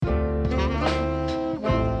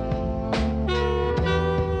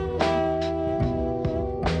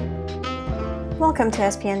Welcome to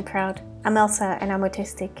SPN Proud. I'm Elsa and I'm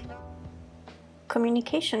autistic.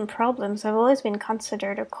 Communication problems have always been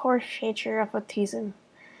considered a core feature of autism.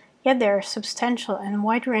 Yet there are substantial and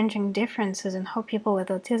wide-ranging differences in how people with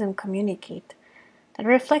autism communicate. That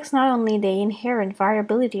reflects not only the inherent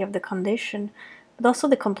variability of the condition, but also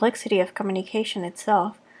the complexity of communication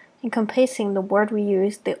itself, encompassing the word we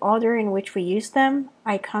use, the order in which we use them,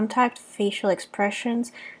 eye contact, facial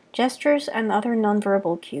expressions, gestures, and other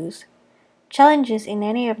nonverbal cues. Challenges in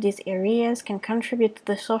any of these areas can contribute to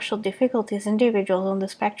the social difficulties individuals on the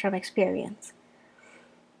spectrum experience.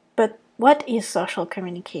 But what is social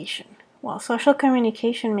communication? Well, social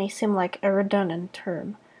communication may seem like a redundant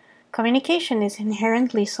term. Communication is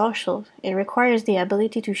inherently social. It requires the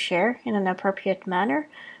ability to share, in an appropriate manner,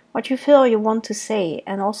 what you feel you want to say,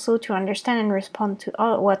 and also to understand and respond to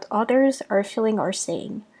what others are feeling or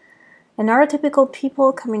saying. In neurotypical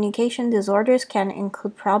people, communication disorders can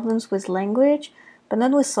include problems with language, but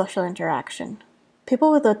not with social interaction.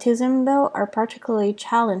 People with autism, though, are particularly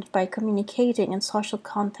challenged by communicating in social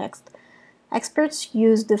context. Experts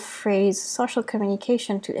use the phrase social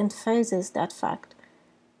communication to emphasize that fact.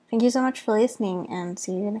 Thank you so much for listening, and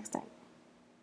see you next time.